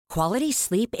Quality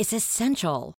sleep is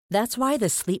essential. That's why the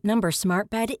Sleep Number Smart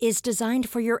Bed is designed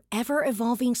for your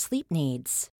ever-evolving sleep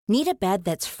needs. Need a bed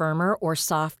that's firmer or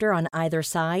softer on either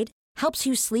side? Helps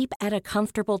you sleep at a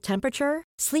comfortable temperature?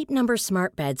 Sleep Number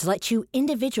Smart Beds let you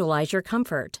individualize your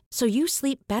comfort, so you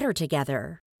sleep better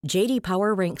together. J.D.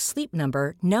 Power ranks Sleep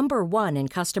Number number 1 in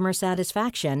customer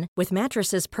satisfaction with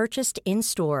mattresses purchased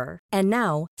in-store. And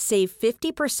now, save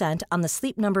 50% on the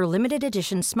Sleep Number Limited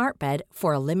Edition Smart Bed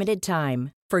for a limited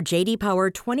time. For J.D. Power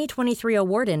 2023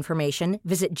 award information,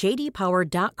 visit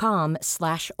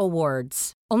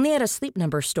jdpower.com/awards. Only at a Sleep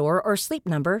Number store or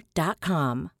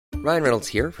sleepnumber.com. Ryan Reynolds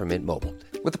here from Mint Mobile.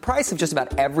 With the price of just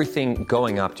about everything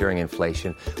going up during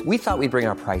inflation, we thought we'd bring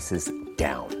our prices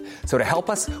down. So to help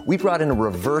us, we brought in a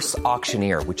reverse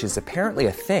auctioneer, which is apparently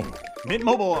a thing. Mint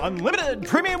Mobile Unlimited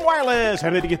Premium Wireless. How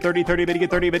to get 30, 30, bit to get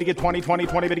 30, bit to get 20, 20,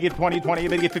 20, bit to get 20, 20,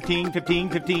 bit to get 15, 15,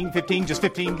 15, 15, just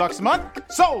 $15 a month?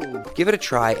 Sold! Give it a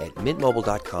try at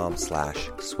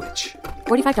mintmobile.com/switch.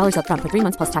 $45 up front for 3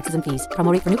 months plus taxes and fees.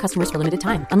 Promo rate for new customers for limited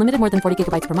time. Unlimited more than 40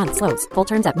 gigabytes per month. Slows full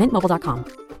terms at mintmobile.com.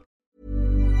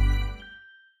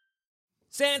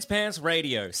 Sans Pants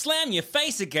Radio. Slam your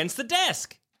face against the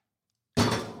desk.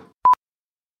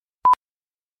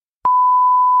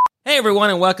 Hey everyone,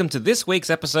 and welcome to this week's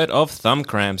episode of Thumb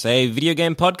Cramps, a video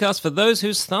game podcast for those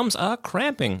whose thumbs are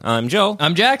cramping. I'm Joel.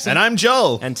 I'm Jackson. And I'm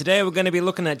Joel. And today we're going to be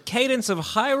looking at Cadence of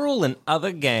Hyrule and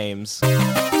other games.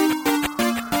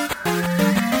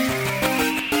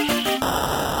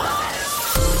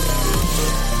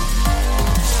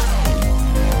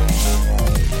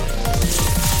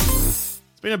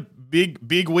 It's been a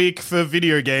big week for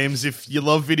video games, if you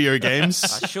love video games.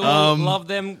 I sure love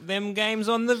them games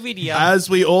on the video. As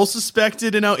we all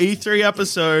suspected in our E3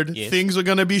 episode, Yes. things were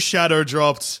going to be shadow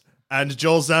dropped. And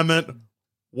Joel Zammit,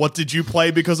 what did you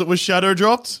play because it was shadow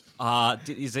dropped?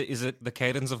 Is it the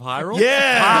Cadence of Hyrule?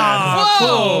 Yeah!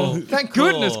 Whoa! Thank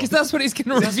goodness, because that's what he's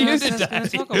going to review today.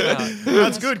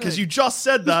 That's good, because you just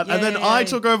said that, and then I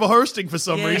took over hosting for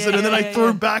some reason, and then I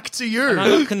threw back to you. And I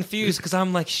got confused because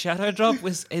I'm like, Shadow Drop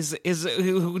is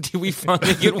who did we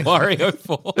finally get Wario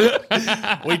for?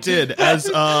 We did, as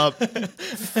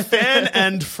fan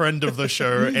and friend of the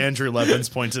show, Andrew Levins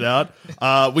pointed out.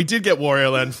 We did get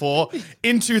Wario Land 4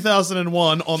 in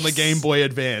 2001 on the Game Boy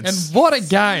Advance. And what a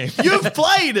game. You've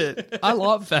played it! I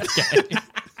love that game.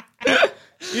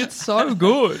 It's so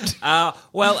good.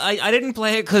 Well, I didn't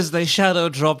play it because they shadow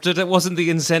dropped it. It wasn't the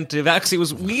incentive. Actually, it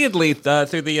was weirdly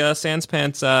through the Sans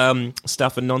Pants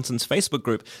stuff and nonsense Facebook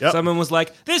group. Yep. Someone was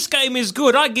like, "This game is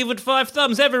good. I give it 5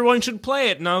 thumbs. Everyone should play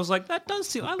it." And I was like, "That does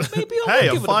seem. Maybe I'll Hey,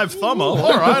 give a it 5-thumber.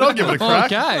 All right, I'll give it a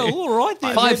crack. Okay. Oh, all right,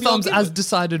 then. 5 Maybe I'll thumbs give as it.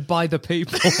 decided by the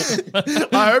people.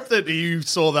 I hope that you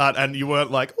saw that and you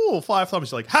weren't like, oh, 5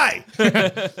 thumbs. You're like, hey,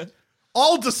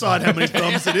 I'll decide how many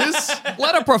thumbs it is.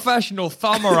 Let a professional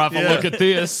thumber have a look at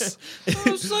this. I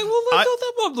was like, well, I thought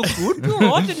that might look good. All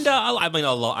right. And I mean,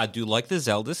 I do like the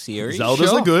Zelda series. Zeldas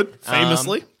Sure. are good,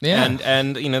 famously. Yeah.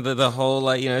 And you know the whole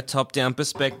top down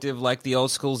perspective, like the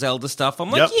old school Zelda stuff. I'm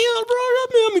like, Yep. yeah, bro,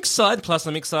 I'm excited. Plus,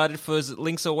 I'm excited for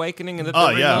Link's Awakening and the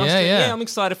Oh, yeah. remaster. Yeah. I'm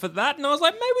excited for that. And I was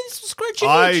like, maybe this will scratch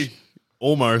your I itch.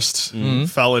 almost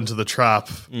fell into the trap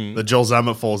that Joel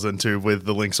Zammit falls into with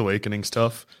the Link's Awakening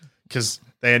stuff, because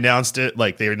they announced it,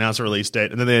 like they announced a release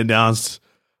date, and then they announced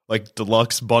like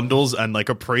deluxe bundles and like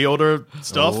a pre-order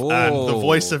stuff, and the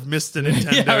voice of Mr.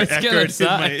 Nintendo Yeah, I was gonna echoed in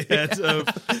my say. head of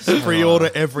pre-order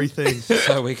everything.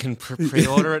 So we can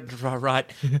pre-order it right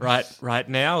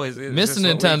now. Is Mr. this what we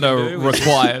Nintendo can do?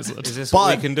 requires it. Is this what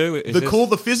But we can do? Is the this-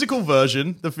 physical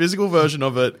version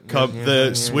of it,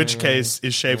 the Switch case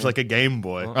is shaped like a Game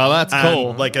Boy. Oh, that's And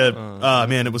cool. like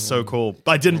man, it was so cool.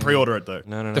 But I didn't pre-order it though.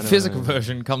 No. The physical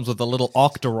version comes with a little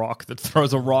Octorok that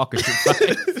throws a rock at your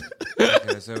face.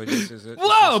 Okay, so is it?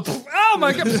 Whoa! Oh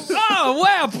my god! Oh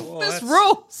wow! This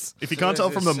rules. If you can't tell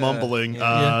from the mumbling,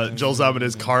 Joel Zammit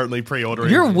is currently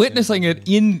pre-ordering. You're witnessing it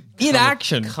in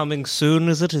action. Coming soon,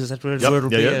 is it? Is that what Yep, it'll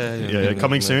be? yeah.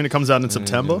 Coming soon. It comes out in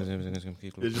September.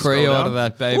 Just scroll Pre-order down.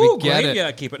 that, baby. Ooh, Get great. it.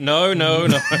 Yeah, keep it. No.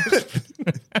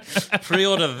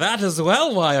 Pre-order that as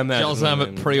well. Why am I? Joel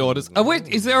Zammit pre-orders. Oh wait,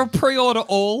 is there a pre-order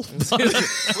all? Where's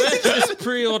this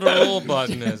pre-order all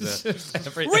button? Is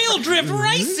it? Real Drift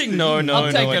Racing. No.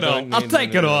 I'll take it all. I'll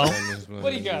take it all.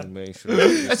 What do you got?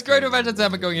 It's great to imagine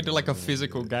Zammit going into like a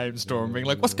physical game store and being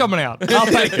like, "What's coming out? I'll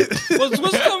take it.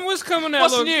 What's coming out?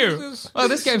 What's Look, new? Oh,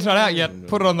 this game's not out yet.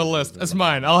 Put it on the list. It's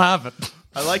mine. I'll have it."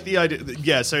 I like the idea.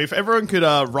 Yeah, so if everyone could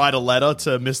write a letter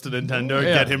to Mr. Nintendo,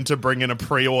 Yeah. get him to bring in a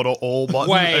pre-order all button.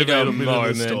 Wait a available in the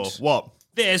moment. store. What?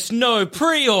 There's no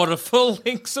pre-order for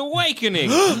Link's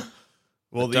Awakening.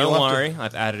 Well, Don't worry,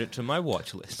 I've added it to my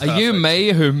watch list. Are you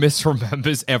me who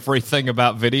misremembers everything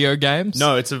about video games?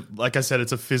 No, like I said,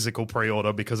 it's a physical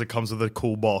pre-order because it comes with a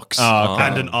cool box okay.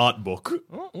 and an art book.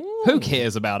 Who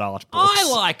cares about art books? I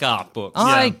like art books.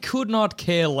 I could not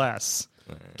care less.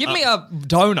 Give me a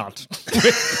donut.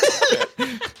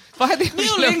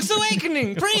 New Link's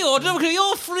Awakening! Pre-order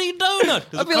your free donut!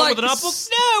 Does I'd it be come like, with an art book?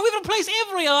 No, we've replaced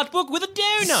every art book with a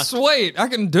donut! Sweet, I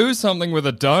can do something with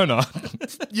a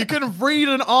donut. You can read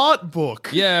an art book.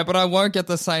 Yeah, but I won't get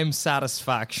the same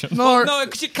satisfaction. No, No,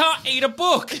 because you can't eat a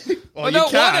book! well, I you don't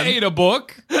want can, to eat a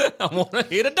book. I want to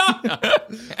eat a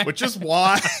donut! which is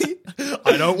why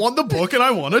I don't want the book and I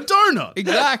want a donut.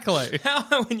 Exactly.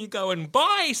 How when you go and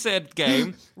buy said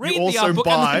game, read the also art book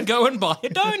buy- and then go and buy a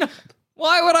donut?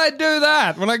 Why would I do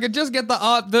that when I could just get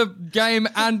the game,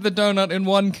 and the donut in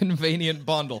one convenient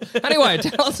bundle? Anyway,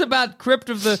 tell us about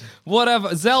Crypt of the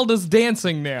whatever. Zelda's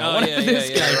dancing now. Whatever this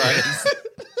game is.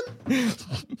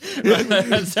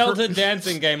 That Zelda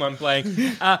dancing game I'm playing.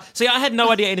 See, I had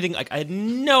no idea anything. Like, I had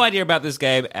no idea about this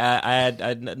game. I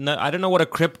don't know what a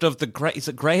Crypt of the is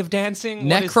it grave dancing?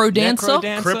 What is Necrodancer?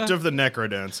 Necrodancer? Crypt of the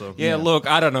Necrodancer. Yeah, look,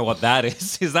 I don't know what that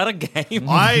is. Is that a game?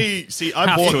 I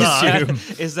bought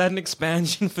that. Is that an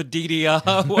expansion for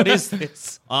DDR? What is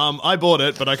this? I bought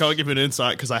it, but I can't give you an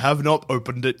insight because I have not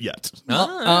opened it yet.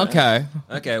 Okay.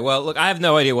 Okay, well, look, I have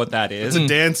no idea what that is. It's a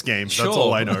dance game. That's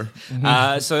all I know.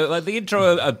 So like the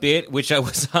intro a bit, which I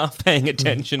was half paying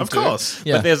attention Of to. course.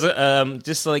 Yeah. But there's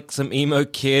just like some emo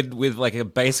kid with like a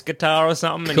bass guitar or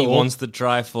something, and he Cool. wants the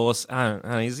Triforce. I don't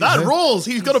know. That rules.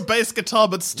 He's got a bass guitar,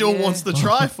 but still wants the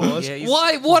Triforce. Yeah, he's-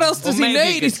 Why? What else does or he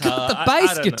maybe need? He's got the guitar. bass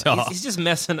I don't know. guitar. He's just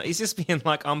messing. He's just being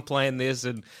like, I'm playing this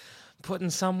and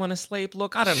putting someone asleep.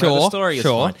 Look, I don't know. Sure, The story is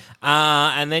sure. fine.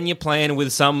 And then you're playing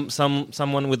with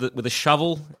someone with a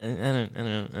shovel. I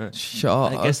don't Sure.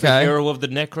 I guess the okay. hero of the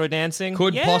necro dancing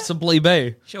Could Yeah, possibly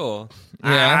be. sure.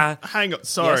 Yeah. Hang on.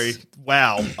 Sorry. Yes.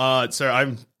 Wow. So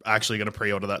I'm actually going to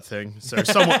pre-order that thing. So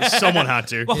someone had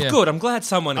to. Well, Yeah. good. I'm glad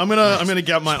someone. I'm gonna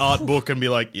get my art book and be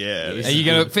like, yeah. This Are you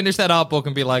going to finish that art book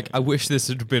and be like, I wish this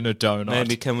had been a donut?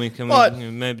 Maybe can we What?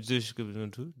 maybe just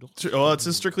Well,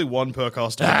 it's strictly one per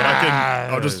customer, but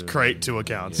I'll just create 2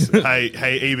 accounts. Hey,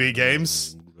 EB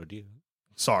Games.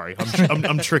 Sorry,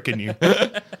 I'm tricking you.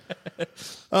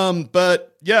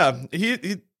 But yeah,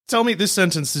 he tell me this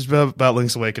sentence is about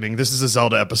Link's Awakening. This is a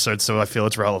Zelda episode, so I feel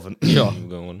it's relevant. Sure.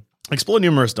 going. Explore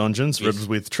numerous dungeons riddled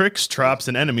with tricks, traps,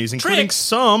 and enemies, including Tricks?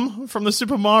 some from the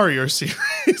Super Mario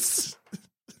series.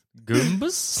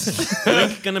 Goombas?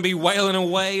 Link gonna be wailing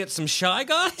away at some shy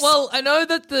guys. Well, I know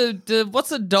that the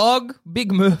what's a dog?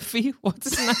 Big Murphy? What's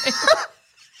his name?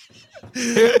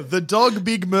 The dog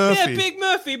Big Murphy. yeah, Big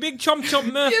Murphy, Big Chomp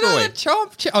Chomp Murphy. You know the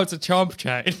chomp chain? Oh, it's a chomp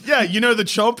chain. Yeah, you know the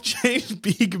chomp chain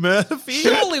Big Murphy?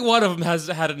 Surely one of them has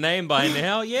had a name by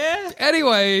now. Yeah.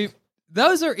 Anyway,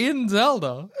 those are in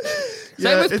Zelda. Same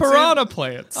Yeah, with it's Piranha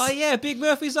Plants. Oh yeah, Big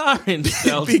Murphys are in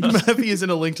Zelda. Big Murphy is in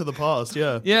A Link to the Past,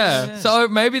 yeah. Yeah. So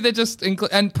maybe they just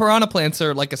and piranha plants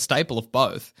are like a staple of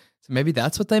both. So maybe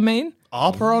that's what they mean.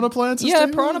 Are piranha plants? a Yeah,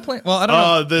 staple? piranha plant. Well, I don't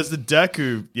know. Oh, there's the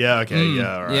Deku. Yeah, okay,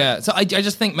 yeah, all right. Yeah. So I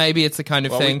just think maybe it's the kind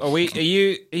of thing. Are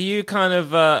you kind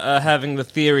of having the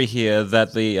theory here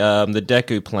that the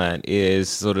Deku plant is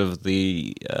sort of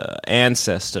the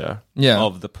ancestor Yeah.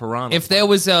 of the piranha? If there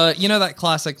was you know that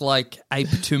classic like ape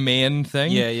to man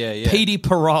thing? Yeah. Petey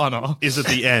Piranha. Is at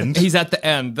the end. He's at the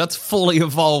end. That's fully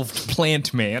evolved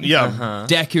plant man. Yeah.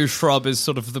 Deku Shrub is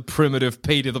sort of the primitive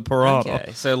Petey the Piranha.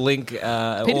 Okay, so Link. Petey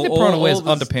the Piranha wears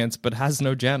underpants but has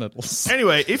no genitals.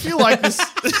 Anyway, if you like this,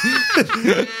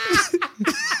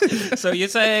 So you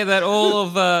say that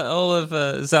all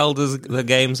of Zelda's the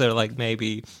games are like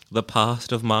maybe the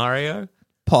past of Mario?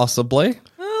 Possibly.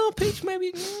 Oh, Peach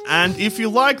maybe. and if you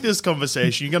like this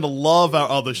conversation, you're going to love our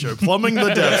other show, Plumbing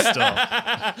the Death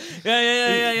Star.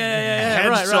 Yeah. Head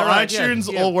Right, to right, iTunes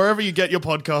yeah. or wherever you get your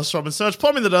podcasts from and search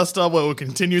Plumbing the Death Star, where we'll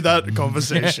continue that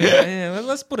conversation. Yeah, well,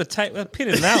 let's put a pin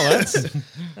in that.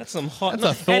 That's some hot.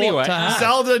 That's a thought anyway, to have.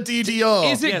 Zelda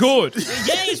DDR. Is it Yes. good?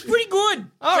 Yeah, it's pretty good.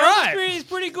 All Zelda's right. It's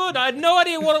pretty good. I had no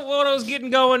idea what I was getting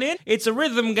going in. It's a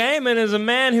rhythm game, and as a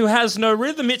man who has no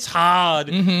rhythm, it's hard.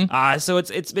 So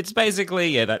it's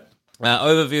basically that.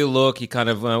 Overview look, you're kind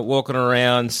of walking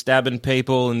around, stabbing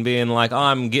people and being like,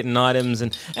 I'm getting items.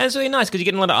 And it's really nice because you're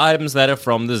getting a lot of items that are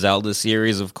from the Zelda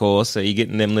series, of course. So you're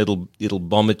getting them little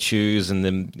bomber chews and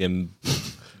them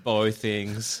bow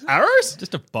things. Arrows?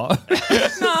 Just a bow. No,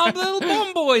 the little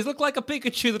bomb boys look like a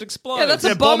Pikachu that explodes. Yeah, that's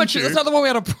Yeah, a bomber. Bomb-chew. That's not the one we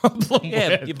had a problem Yeah,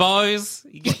 with. your bows,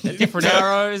 you get different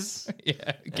arrows,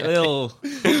 Yeah. a little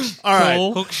All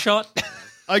right. hook shot.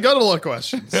 I got a lot of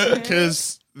questions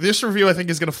because this review, I think,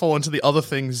 is going to fall into the other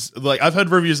things. Like, I've heard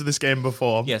reviews of this game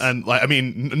before, Yes. and like, I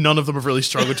mean, none of them have really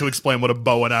struggled to explain what a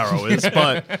bow and arrow is.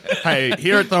 But hey,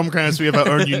 here at Thumbcramps, we have our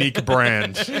own unique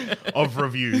brand of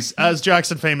reviews. As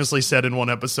Jackson famously said in one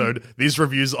episode, these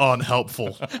reviews aren't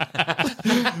helpful.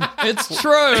 It's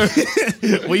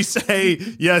true. We say,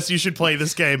 yes, you should play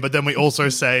this game, but then we also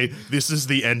say, this is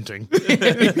the ending.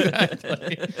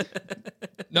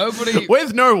 Nobody.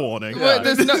 With no warning. Wait,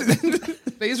 there's no.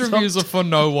 These reviews are for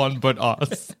no one but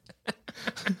us.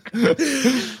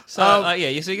 So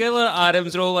you get a lot of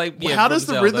items. They're all like, How from does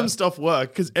the Zelda. rhythm stuff work?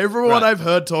 Because everyone Right. I've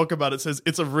heard talk about it says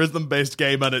it's a rhythm-based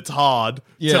game and it's hard to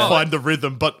Yeah. find the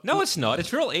rhythm, but No, it's not.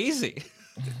 It's real easy.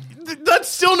 that's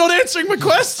still not answering my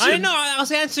question. I know. I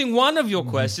was answering one of your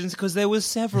questions because there was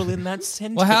several in that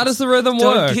sentence. Well, how does the rhythm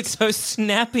Don't work? get so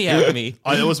snappy at me.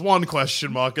 There was one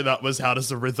question mark, and that was how does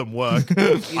the rhythm work?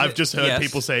 I've just heard Yes.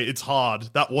 people say it's hard.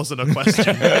 That wasn't a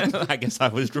question. I guess I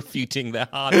was refuting the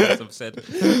hardness of said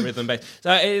rhythm based. So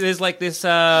there's like this,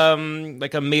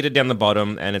 like a meter down the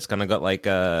bottom, and it's kind of got like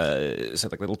a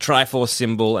little Triforce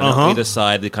symbol, and on either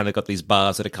side they kind of got these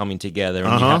bars that are coming together,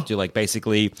 and you have to like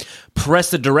basically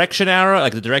press the direction arrow,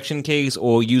 like the direction keys,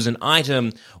 or use an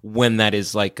item when that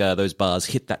is like those bars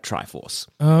hit that Triforce.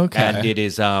 Okay. And it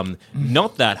is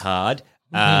not that hard.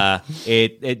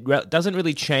 It doesn't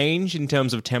really change in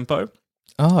terms of tempo.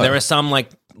 Oh. There are some like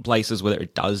places where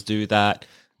it does do that,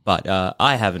 but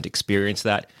I haven't experienced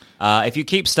that. If you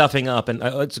keep stuffing up, and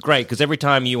it's great because every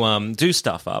time you do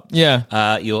stuff up,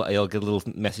 you'll get a little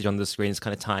message on the screen. It's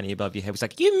kind of tiny above your head. It's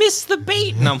like, you missed the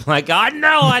beat, and I'm like, I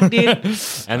know I did.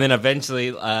 And then eventually,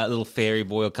 a little fairy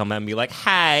boy will come out and be like,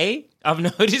 hey, I've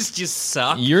noticed you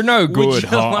suck. You're no good, Would you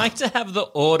huh? like to have the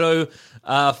auto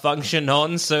function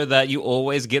on so that you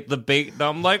always get the beat? And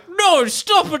I'm like, no,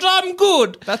 stop it, I'm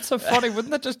good. That's so funny. Wouldn't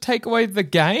that just take away the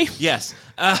game? Yes.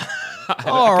 I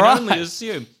All can right. only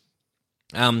assume.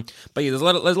 But yeah, there's a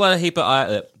lot of heap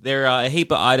of there are a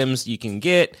heap of items you can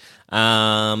get.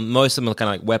 Most of them are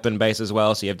kind of like weapon based as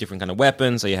well. So you have different kind of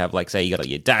weapons. So you have like, say, you got like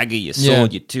your dagger, your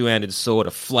sword, your two-handed sword,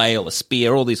 a flail, a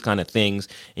spear, all these kind of things.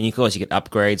 And of course you get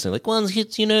upgrades. And like one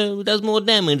hits, does more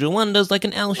damage, or one does like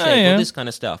an L shape, all this kind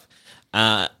of stuff.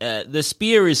 The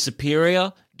spear is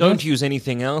superior. Don't use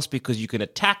anything else because you can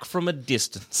attack from a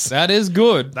distance. That is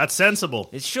good. That's sensible.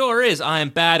 It sure is. I am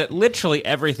bad at literally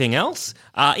everything else.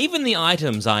 Even the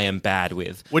items I am bad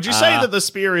with. Would you say that the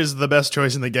spear is the best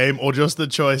choice in the game, or just the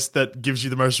choice that gives you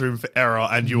the most room for error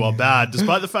and you are bad,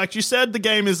 despite the fact you said the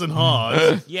game isn't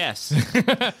hard? Yes.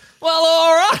 Well,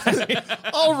 all right.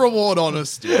 I'll reward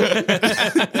honesty.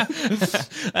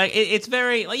 It's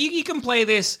very... Like, you can play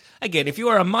this, again, if you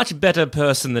are a much better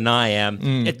person than I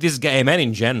am at this game and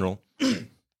in general...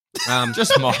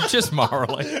 Just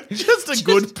morally. Just a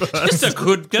good person. Just a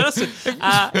good person.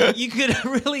 You could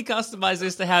really customize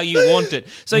this to how you want it.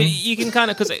 So you can kind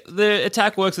of, because the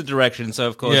attack works the direction. So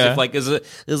of course, if like there's a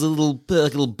little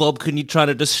Bobkin you're trying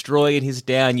to destroy and he's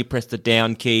down, you press the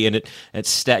down key and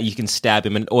you can stab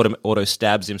him and auto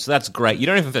stabs him. So that's great. You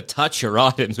don't even have to touch your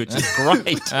items, which is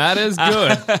great. That is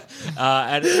good.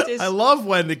 And it's, I love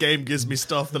when the game gives me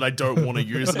stuff that I don't want to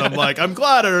use, and I'm like, I'm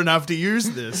glad I don't have to use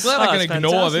this. Glad I can it's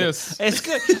ignore fantastic. this. It's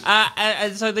good.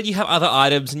 And so then you have other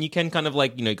items, and you can kind of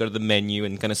like, go to the menu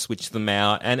and kind of switch them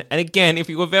out. And again, if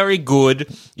you were very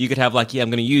good, you could have like, I'm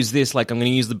going to use this, like I'm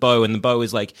going to use the bow, and the bow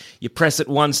is like, you press it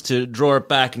once to draw it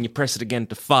back, and you press it again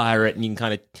to fire it, and you can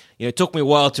kind of, it took me a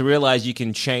while to realize you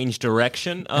can change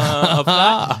direction of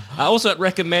that. Also, it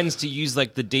recommends to use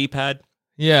like the D-pad.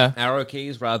 Yeah. Arrow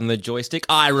keys rather than the joystick.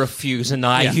 I refuse, and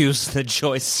I use the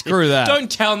joystick. Screw that. Don't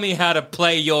tell me how to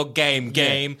play your game.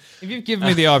 If you give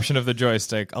me the option of the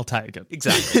joystick, I'll take it.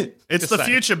 Exactly. It's the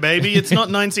future, baby. It's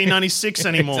not 1996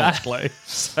 anymore. Exactly.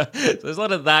 So there's a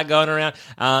lot of that going around.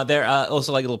 There are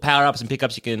also like little power-ups and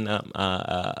pickups you can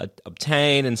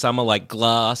obtain, and some are like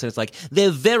glass, and it's like,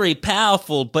 they're very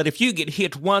powerful, but if you get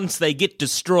hit once, they get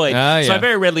destroyed. So I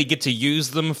very rarely get to use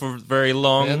them for very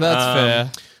long. Yeah, that's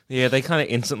fair. Yeah, they kind of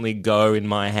instantly go in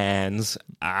my hands.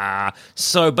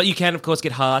 But you can, of course,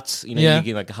 get hearts. You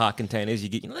get like heart containers. You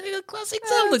get like a classic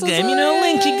Zelda game.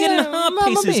 Link, you get heart Mamma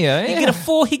pieces. mia, You get a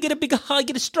 4, you get a bigger heart, you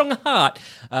get a stronger heart.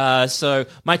 So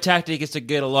my tactic is to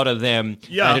get a lot of them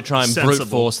and to try and brute sensible.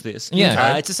 force this.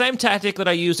 Yeah. It's the same tactic that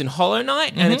I used in Hollow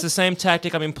Knight, and it's the same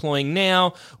tactic I'm employing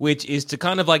now, which is to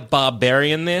kind of like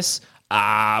barbarian this.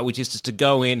 Which is just to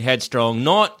go in headstrong,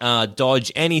 not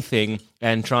dodge anything,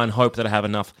 and try and hope that I have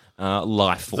enough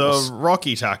life force. The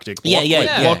Rocky tactic.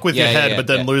 Block with your head, but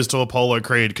then yeah. lose to Apollo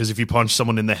Creed, because if you punch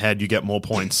someone in the head, you get more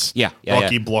points.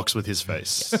 Rocky blocks with his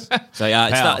face.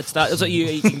 So so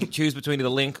you can choose between either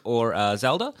Link or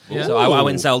Zelda. So I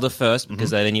went Zelda first, because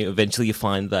then you eventually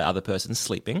find the other person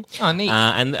sleeping. Oh, neat.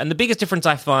 And the biggest difference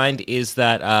I find is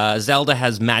that Zelda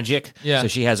has magic. Yeah. So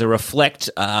she has a reflect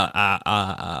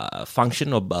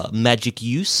function or magic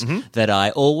use that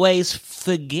I always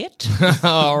forget.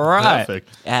 All right. Perfect.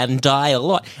 And die a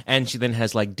lot. And she then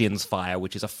has like Din's Fire,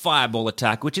 which is a fireball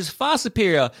attack, which is far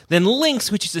superior than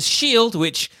Link's, which is a shield,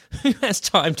 which who has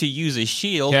time to use a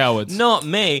shield? Cowards. Not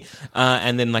me.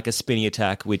 And then like a spinny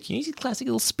attack, which you see classic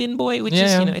little spin boy, which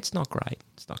is, it's not great.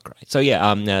 It's not great. So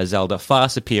yeah, Zelda, far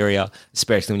superior,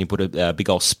 especially when you put a big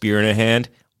old spear in her hand.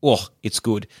 Oh, it's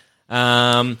good.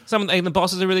 Some of the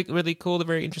bosses are really, really cool. They're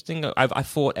very interesting. I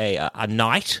fought a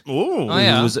knight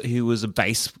who was a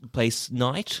bass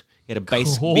knight. He had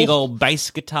a big old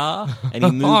bass guitar, and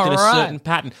he moved in a certain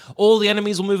pattern. All the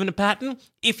enemies will move in a pattern.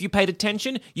 If you paid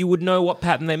attention, you would know what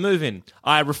pattern they move in.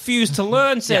 I refused to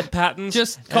learn said patterns.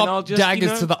 Just cop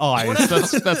daggers to the eyes.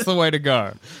 That's the way to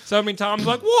go. So many times,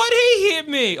 like, what? He hit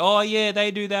me. Oh, yeah,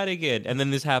 they do that again. And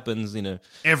then this happens,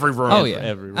 Every room. Oh, yeah.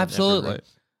 Every room, Absolutely. every room.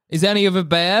 Is any of it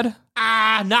bad?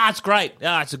 Nah, it's great.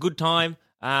 It's a good time.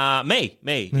 Me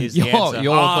is the You're answer.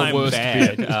 the I'm worst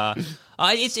bad.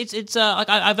 It's like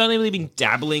I've only really been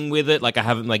dabbling with it. Like I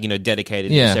haven't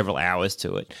dedicated several hours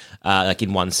to it, like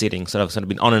in one sitting. So I've sort of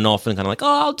been on and off and kind of like,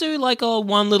 I'll do like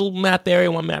one little map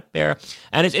area,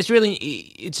 and it's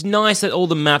really nice that all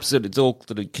the maps it's all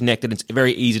sort of connected. It's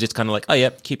very easy to just kind of like,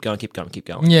 keep going.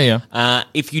 Yeah.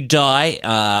 If you die,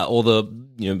 all the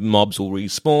mobs will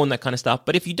respawn, that kind of stuff.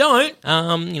 But if you don't,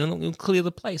 you'll clear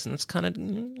the place, and it's kind of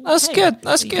That's good.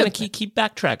 That's you good. Keep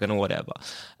backtracking or whatever.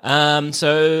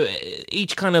 So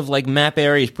each kind of like map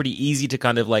area is pretty easy to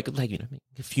kind of like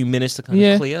a few minutes to kind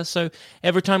of clear. So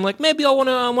every time like maybe I want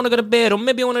to go to bed, or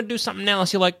maybe I want to do something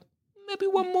else, you're like, maybe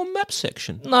one more map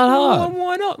section. Not hard.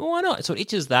 Why not? So it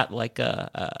itches that like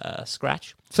a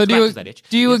scratch. So Scratches that itch.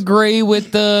 do you agree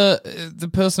with the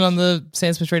person on the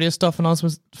Sandsmith Radio Stuff and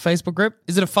Osmo's Facebook group?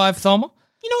 Is it a 5-thumber?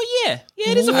 Yeah,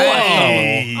 it is a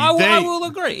Hey, I will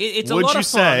agree. It's a lot of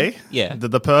fun. Would you say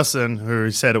that the person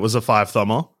who said it was a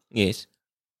 5-thumber, Yes.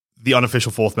 the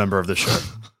unofficial fourth member of the show?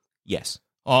 Yes.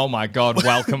 Oh my God!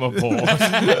 Welcome aboard.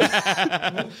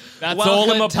 That's Welcome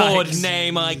all it aboard. takes.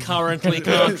 Name I currently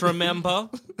can't remember.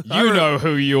 You know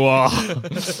who you are.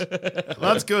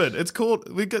 That's good. It's cool.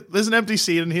 There's an empty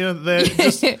seat in here.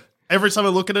 Every time I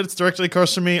look at it, it's directly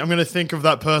across from me. I'm going to think of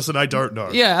that person I don't know.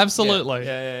 Yeah, absolutely.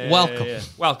 Welcome.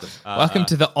 Welcome. Welcome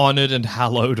to the honoured and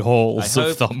hallowed halls I of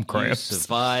hope Thumb you Cramps.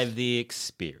 survive the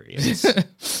experience.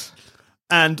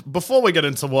 And before we get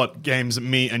into what games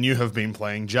me and you have been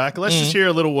playing, Jack, let's just hear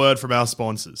a little word from our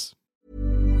sponsors.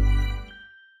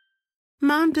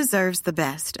 Mom deserves the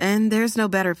best, and there's no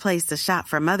better place to shop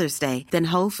for Mother's Day than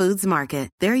Whole Foods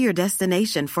Market. They're your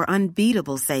destination for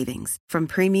unbeatable savings, from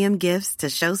premium gifts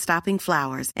to show-stopping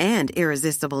flowers and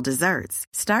irresistible desserts.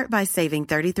 Start by saving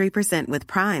 33% with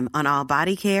Prime on all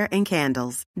body care and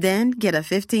candles. Then get a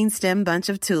 15-stem bunch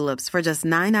of tulips for just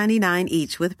 $9.99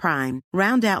 each with Prime.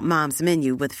 Round out Mom's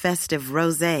menu with festive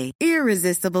rosé,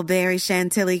 irresistible berry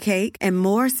chantilly cake, and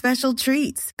more special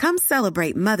treats. Come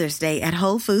celebrate Mother's Day at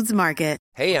Whole Foods Market.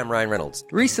 Hey, I'm Ryan Reynolds.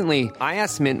 Recently, I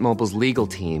asked Mint Mobile's legal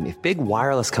team if big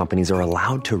wireless companies are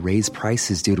allowed to raise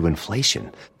prices due to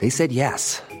inflation. They said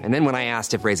yes. And then when I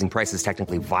asked if raising prices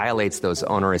technically violates those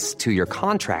onerous 2-year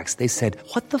contracts, they said,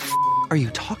 "What the f*** are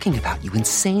you talking about, you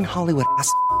insane Hollywood ass?"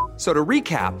 So to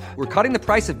recap, we're cutting the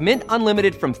price of Mint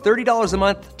Unlimited from $30 a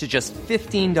month to just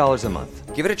 $15 a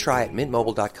month. Give it a try at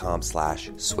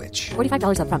mintmobile.com/switch.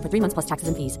 $45 up front for 3 months plus taxes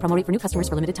and fees. Promo rate for new customers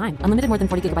for limited time. Unlimited more than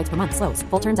 40 gigabytes per month. Slows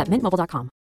full terms at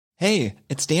mintmobile.com. Hey,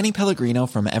 it's Danny Pellegrino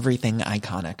from Everything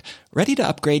Iconic. Ready to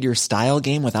upgrade your style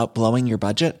game without blowing your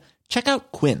budget? Check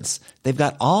out Quince. They've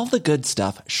got all the good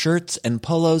stuff, shirts and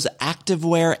polos,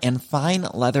 activewear, and fine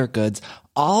leather goods,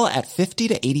 all at 50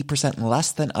 to 80%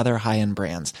 less than other high-end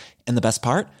brands. And the best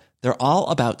part? They're all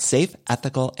about safe,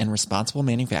 ethical, and responsible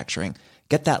manufacturing.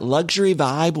 Get that luxury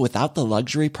vibe without the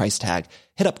luxury price tag.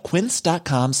 Hit up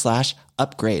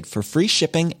quince.com/upgrade for free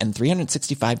shipping and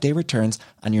 365-day returns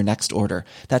on your next order.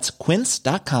 That's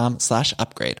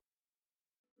quince.com/upgrade.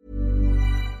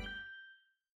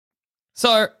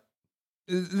 So,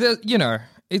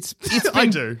 it's been, I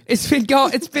do. It's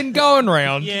been going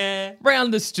round. Yeah.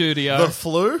 Round the studio. The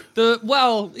flu?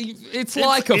 It's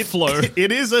like a flu.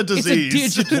 It is a disease.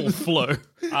 It's a digital flu.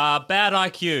 Bad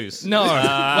IQs. No,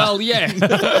 well, yeah,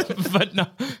 but no,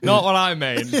 not what I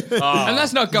mean. And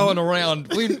that's not going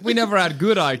around. We never had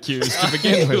good IQs to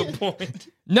begin with. Good point.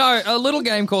 No, a little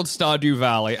game called Stardew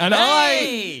Valley, and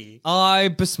I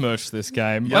besmirched this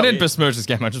game. I didn't besmirch this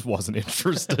game, I just wasn't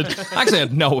interested. I actually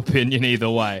had no opinion either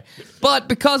way. But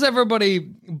because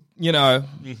everybody,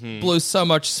 blew so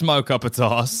much smoke up its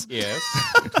ass, Yes.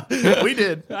 We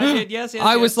did. I did, yes.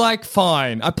 I was like,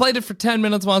 fine. I played it for 10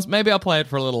 minutes once, maybe I'll play it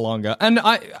for a little longer. And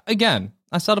I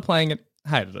started playing it,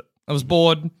 hated it. I was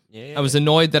bored. Yeah. I was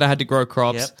annoyed that I had to grow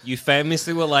crops. Yep. You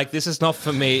famously were like, this is not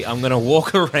for me. I'm going to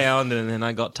walk around, and then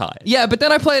I got tired. Yeah, but then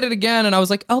I played it again and I was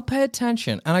like, I'll pay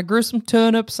attention. And I grew some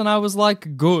turnips and I was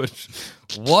like, good,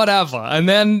 whatever. And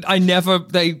then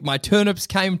my turnips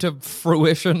came to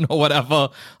fruition or whatever.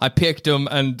 I picked them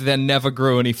and then never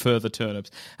grew any further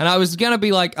turnips. And I was going to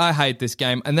be like, I hate this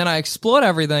game. And then I explored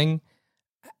everything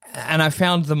and I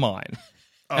found the mine.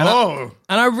 And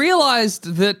I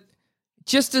realized that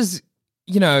just as,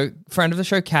 friend of the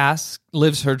show, Cass,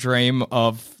 lives her dream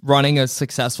of running a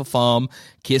successful farm,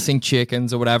 kissing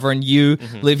chickens or whatever, and you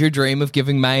live your dream of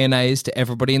giving mayonnaise to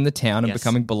everybody in the town and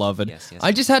becoming beloved. Yes.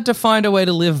 I just had to find a way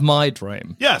to live my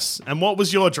dream. Yes. And what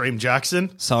was your dream,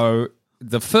 Jackson? So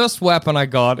the first weapon I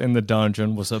got in the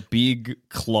dungeon was a big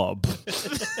club.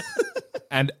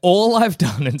 And all I've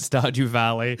done in Stardew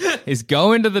Valley is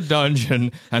go into the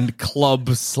dungeon and club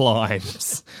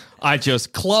slimes. I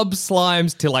just club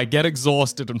slimes till I get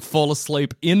exhausted and fall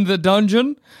asleep in the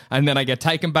dungeon, and then I get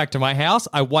taken back to my house.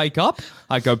 I wake up,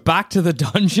 I go back to the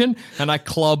dungeon, and I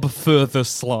club further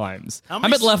slimes.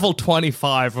 I'm at level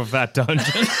 25 of that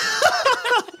dungeon.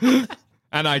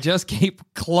 And I just keep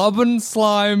clubbing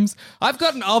slimes. I've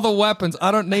gotten other weapons.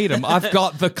 I don't need them. I've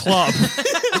got the club.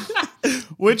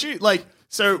 Would you,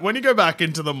 so when you go back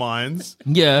into the mines,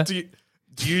 Yeah. do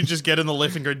you just get in the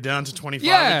lift and go down to 25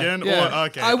 again? Yeah. Or,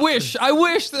 okay. I wish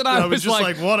that I was just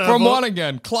like whatever. from one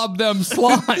again. Club them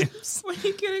slimes. When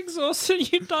you get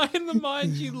exhausted, you die in the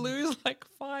mines, you lose like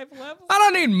 5 levels. I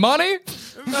don't need money.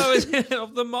 No,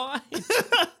 of the mine.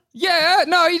 Yeah,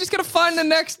 no, you just gotta find the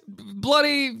next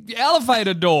bloody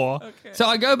elevator door. Okay. So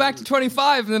I go back to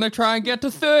 25 and then I try and get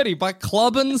to 30 by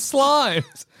clubbing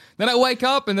slimes. Then I wake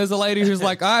up and there's a lady who's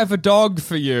like, I have a dog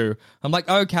for you. I'm like,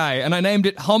 okay. And I named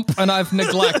it Hump and I've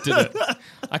neglected it.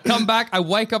 I come back, I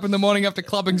wake up in the morning after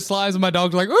clubbing slimes and my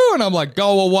dog's like, ooh, and I'm like,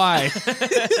 go away.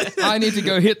 I need to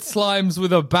go hit slimes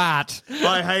with a bat.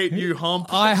 I hate you,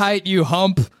 Hump. I hate you,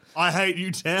 Hump. I hate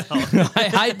you, town. I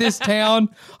hate this town.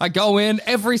 I go in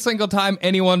every single time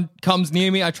anyone comes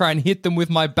near me. I try and hit them with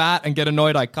my bat and get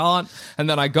annoyed I can't. And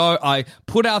then I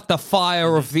put out the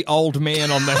fire of the old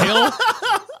man on the hill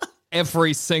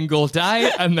every single day.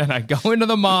 And then I go into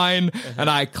the mine and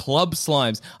I club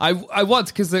slimes. I once,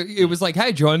 because it was like,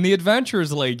 hey, join the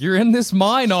Adventurers League. You're in this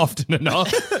mine often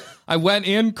enough. I went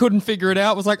in, couldn't figure it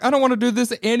out, was like, I don't want to do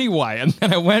this anyway. And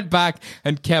then I went back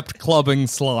and kept clubbing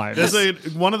slimes.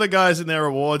 There's one of the guys in there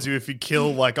rewards you if you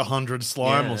kill like 100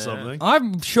 slime or something.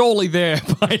 I'm surely there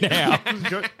by now.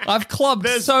 I've clubbed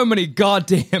so many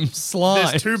goddamn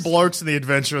slimes. There's 2 blokes in the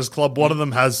Adventurers Club. One of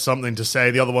them has something to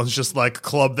say. The other one's just like,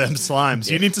 club them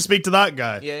slimes. You need to speak to that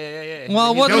guy. Yeah.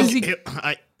 Well, what is he...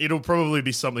 It'll probably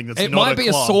be something that's It not might a be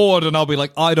club. a sword, and I'll be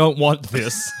like, I don't want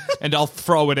this, and I'll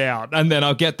throw it out, and then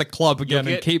I'll get the club again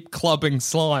and keep clubbing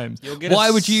slimes.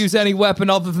 Why would you use any weapon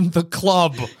other than the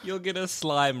club? You'll get a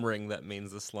slime ring. That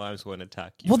means the slimes won't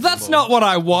attack you. Well, that's not what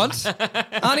I want.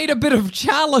 I need a bit of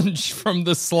challenge from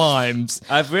the slimes.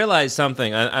 I've realized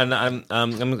something, and I'm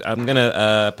going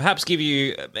to perhaps give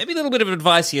you maybe a little bit of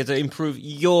advice here to improve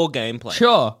your gameplay.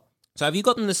 Sure. So have you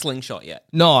gotten the slingshot yet?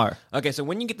 No. Okay, so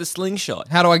when you get the slingshot...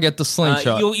 How do I get the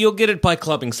slingshot? You'll get it by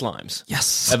clubbing slimes.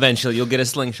 Yes. Eventually, you'll get a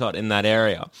slingshot in that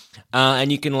area.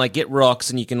 And you can, get rocks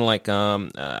and you can,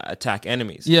 attack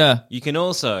enemies. Yeah. You can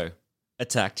also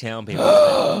attack town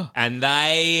people. And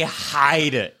they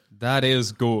hate it. That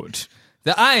is good.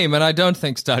 The aim, and I don't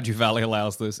think Stardew Valley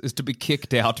allows this, is to be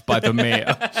kicked out by the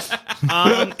mayor.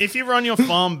 If you run your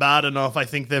farm bad enough, I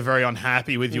think they're very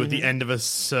unhappy with you at the end of a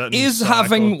certain cycle.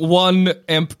 Having one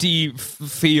empty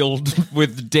field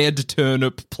with dead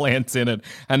turnip plants in it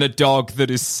and a dog that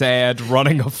is sad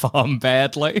running a farm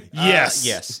badly? Yes.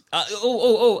 Yes.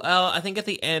 I think at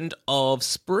the end of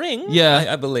spring, Yeah.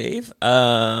 I believe,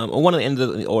 or one of the end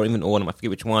of the, or even autumn, I forget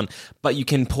which one, but you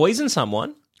can poison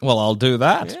someone. Well, I'll do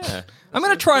that. Yeah. I'm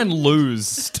going to try and lose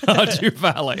Stardew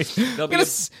Valley. I'm going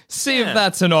to see if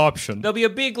that's an option. There'll be a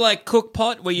big cook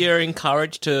pot where you're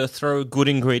encouraged to throw good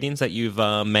ingredients that you've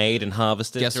made and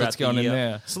harvested. Guess throughout what's going the in year.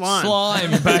 there?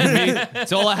 Slime, baby.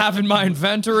 It's all I have in my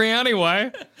inventory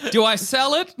anyway. Do I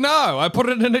sell it? No, I put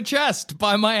it in a chest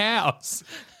by my house.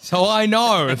 So I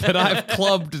know that I've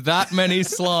clubbed that many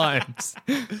slimes.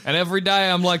 And every day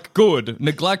I'm like, good,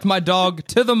 neglect my dog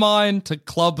to the mine to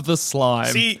club the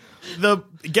slime. See, the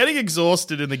getting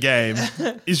exhausted in the game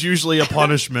is usually a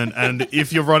punishment, and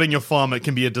if you're running your farm, it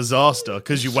can be a disaster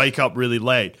because you wake up really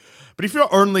late. But if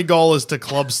your only goal is to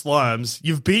club slimes,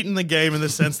 you've beaten the game in the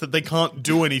sense that they can't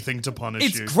do anything to punish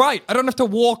you. It's great. I don't have to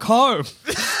walk home.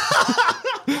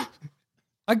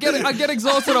 I get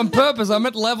exhausted on purpose. I'm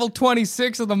at level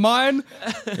 26 of the mine.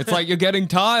 It's like, you're getting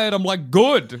tired. I'm like,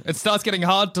 good. It starts getting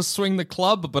hard to swing the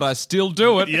club, but I still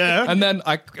do it. Yeah. And then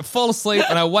I fall asleep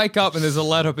and I wake up and there's a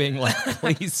letter being like,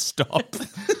 please stop.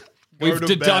 We've to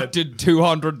deducted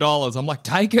 $200. I'm like,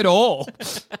 take it all.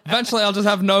 Eventually I'll just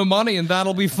have no money and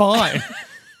that'll be fine.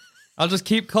 I'll just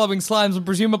keep clubbing slimes and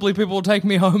presumably people will take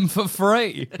me home for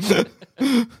free.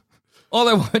 Or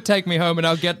they won't take me home and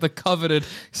I'll get the coveted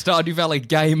Stardew Valley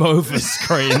game over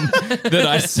screen that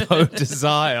I so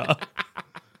desire.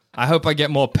 I hope I get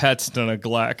more pets to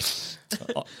neglect.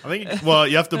 I think, well,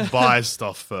 you have to buy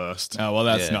stuff first. Oh, well,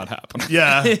 that's not happening.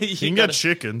 Yeah, you can get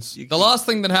chickens. The last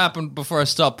thing that happened before I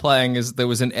stopped playing is there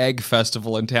was an egg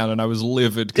festival in town and I was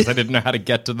livid because I didn't know how to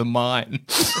get to the mine.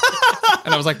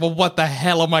 And I was like, well, what the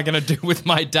hell am I going to do with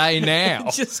my day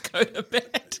now? Just go to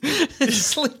bed and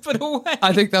sleep it away.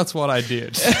 I think that's what I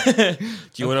did. Do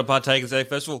you want to partake in the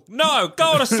festival? No,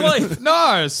 go to sleep.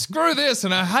 No, screw this,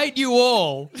 and I hate you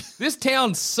all. This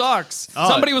town sucks.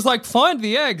 Somebody was like, find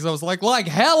the eggs. I was like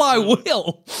hell I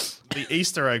will. The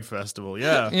Easter egg festival,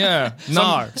 yeah. Yeah,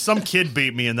 no. Some kid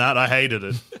beat me in that. I hated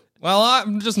it. Well,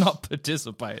 I'm just not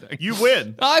participating. You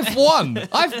win. I've won.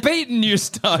 I've beaten you,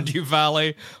 Stardew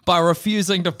Valley, by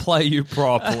refusing to play you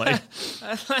properly.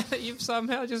 I like that you've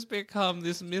somehow just become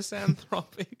this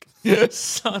misanthropic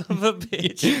son of a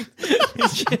bitch.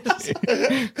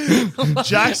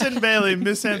 Jackson Bailey,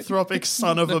 misanthropic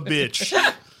son of a bitch.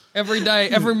 Every day,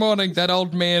 every morning, that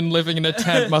old man living in a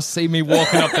tent must see me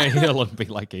walking up the hill and be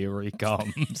like, here he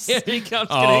comes. Here he comes.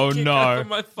 Oh, kick no. over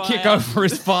my fire. Kick over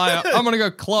his fire. I'm going to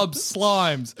go club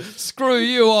slimes. Screw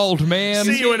you, old man.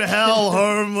 See you in hell,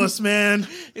 homeless man.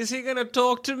 Is he going to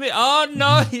talk to me? Oh,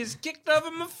 no, he's kicked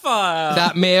over my fire.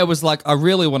 That mayor was like, I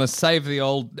really want to save the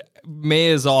old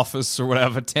mayor's office or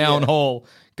whatever, town hall.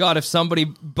 God, if somebody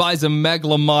buys a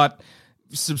Meglamart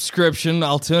subscription,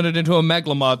 I'll turn it into a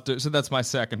Meglamart. So that's my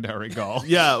secondary goal.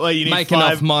 Yeah, well, you need Make 5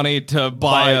 enough money to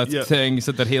buy a yeah. thing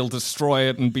so that he'll destroy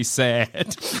it and be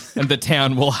sad. And the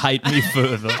town will hate me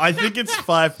further. I think it's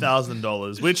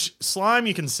 $5,000, which slime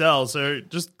you can sell, so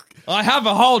just... I have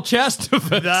a whole chest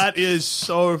of it. That is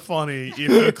so funny. If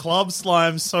you club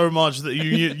slime so much that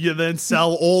you then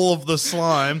sell all of the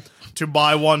slime to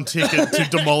buy one ticket to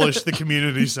demolish the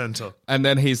community center. And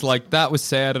then he's like, that was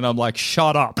sad. And I'm like,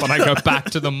 shut up. And I go back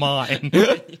to the mine.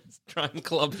 Try and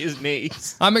club his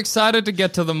knees. I'm excited to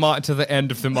get to the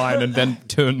end of the mine and then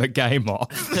turn the game off.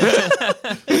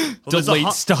 Delete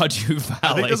Stardew Valley.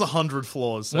 I think there's 100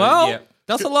 floors. So Well, Yeah.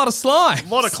 that's a lot of slime. a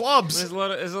lot of clubs. There's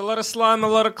a lot of slime, a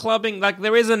lot of clubbing. Like,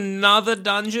 there is another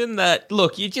dungeon that,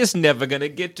 look, you're just never going to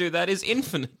get to. That is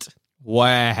infinite.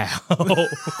 Wow.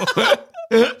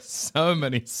 So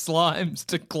many slimes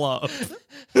to club.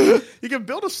 You can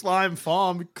build a slime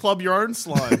farm, club your own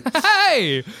slime.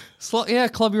 Hey!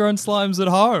 Club your own slimes at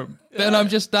home. Then I'm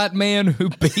just that man who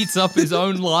beats up his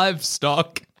own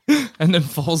livestock and then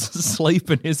falls asleep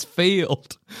in his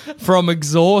field from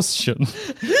exhaustion.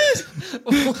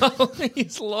 Well,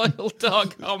 his loyal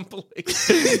dog Humply.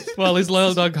 While his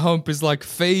little dog Hump is like,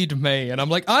 feed me. And I'm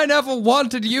like, I never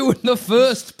wanted you in the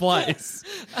first place.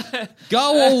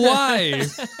 Go away.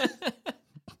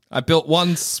 I built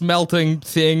one smelting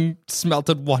thing,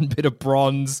 smelted one bit of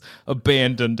bronze,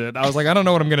 abandoned it. I was like, I don't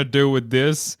know what I'm going to do with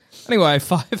this. Anyway,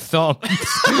 5 thumbs.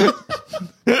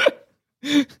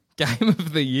 Game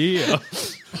of the year.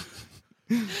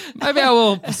 Maybe I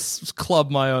will club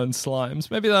my own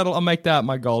slimes. Maybe I'll make that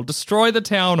my goal. Destroy the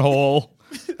town hall.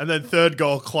 And then third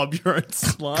goal, club your own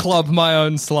slime. Club my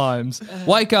own slimes.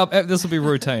 Wake up. This will be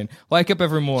routine. Wake up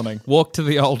every morning. Walk to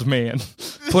the old man.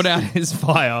 Put out his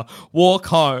fire. Walk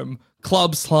home.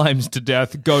 Club slimes to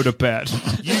death. Go to bed.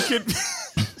 You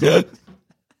could...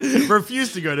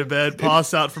 Refuse to go to bed,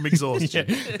 pass out from exhaustion.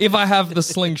 If I have the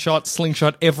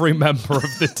slingshot every member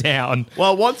of the town.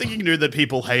 Well, one thing you can do that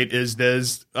people hate is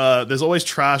there's always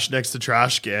trash next to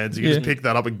trash cans. You can just pick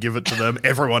that up and give it to them.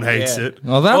 Everyone hates it.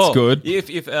 Oh, that's good. If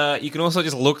you can also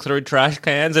just look through trash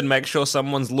cans and make sure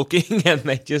someone's looking and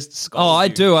they just scold Oh, I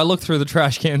you. do. I look through the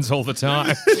trash cans all the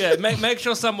time. Yeah, make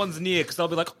sure someone's near because they'll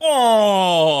be like,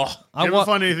 oh. You ever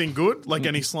find anything good? Like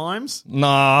any slimes?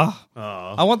 Nah.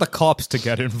 I want the cops to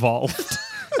get involved.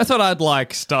 That's what I'd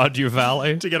like, Stardew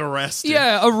Valley. To get arrested.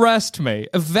 Yeah, arrest me.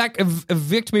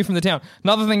 Evict me from the town.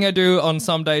 Another thing I do on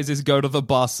some days is go to the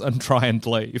bus and try and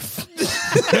leave.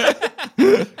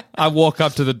 I walk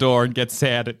up to the door and get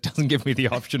sad. It doesn't give me the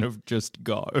option of just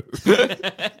go.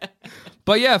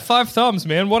 But yeah, 5 thumbs,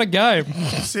 man. What a game.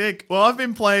 Sick. Well, I've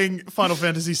been playing Final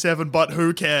Fantasy VII, but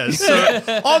who cares?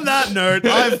 So, on that note,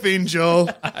 I've been Joel.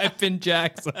 I've been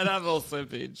Jackson. And I've also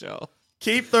been Joel.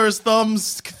 Keep those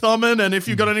thumbs thumbing, and if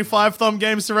you've got any 5-thumb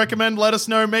games to recommend, let us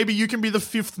know. Maybe you can be the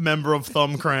 5th member of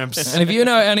Thumb Cramps. And if you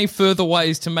know any further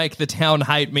ways to make the town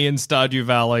hate me in Stardew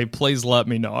Valley, please let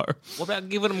me know. What about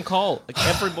giving them coal? Like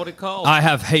everybody coal. I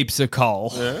have heaps of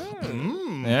coal.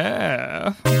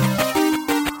 Yeah.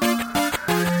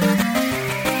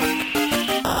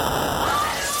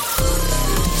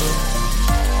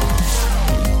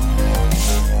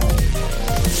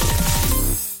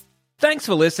 Thanks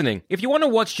for listening. If you want to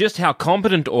watch just how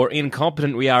competent or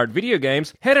incompetent we are at video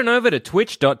games, head on over to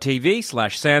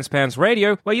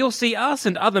twitch.tv/SanspantsRadio, where you'll see us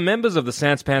and other members of the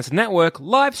Sanspants Network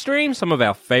live stream some of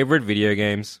our favorite video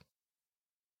games.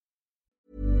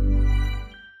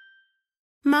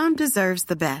 Mom deserves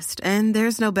the best, and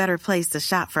there's no better place to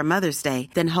shop for Mother's Day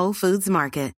than Whole Foods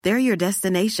Market. They're your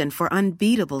destination for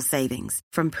unbeatable savings,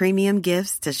 from premium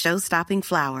gifts to show-stopping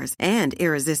flowers and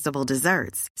irresistible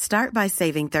desserts. Start by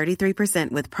saving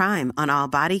 33% with Prime on all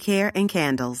body care and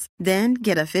candles. Then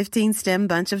get a 15-stem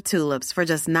bunch of tulips for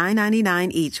just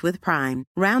 $9.99 each with Prime.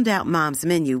 Round out Mom's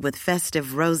menu with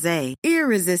festive rosé,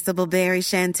 irresistible berry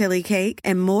chantilly cake,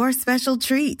 and more special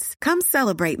treats. Come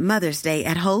celebrate Mother's Day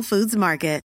at Whole Foods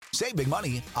Market. Save big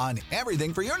money on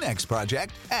everything for your next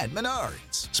project at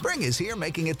Menards. Spring is here,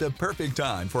 making it the perfect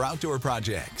time for outdoor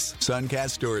projects. Suncast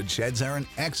storage sheds are an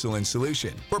excellent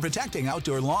solution for protecting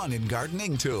outdoor lawn and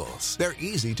gardening tools. They're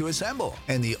easy to assemble,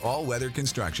 and the all-weather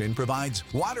construction provides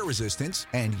water resistance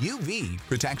and UV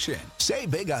protection. Save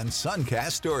big on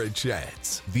Suncast storage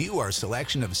sheds. View our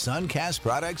selection of Suncast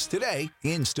products today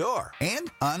in store and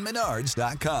on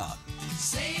Menards.com.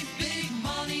 Save big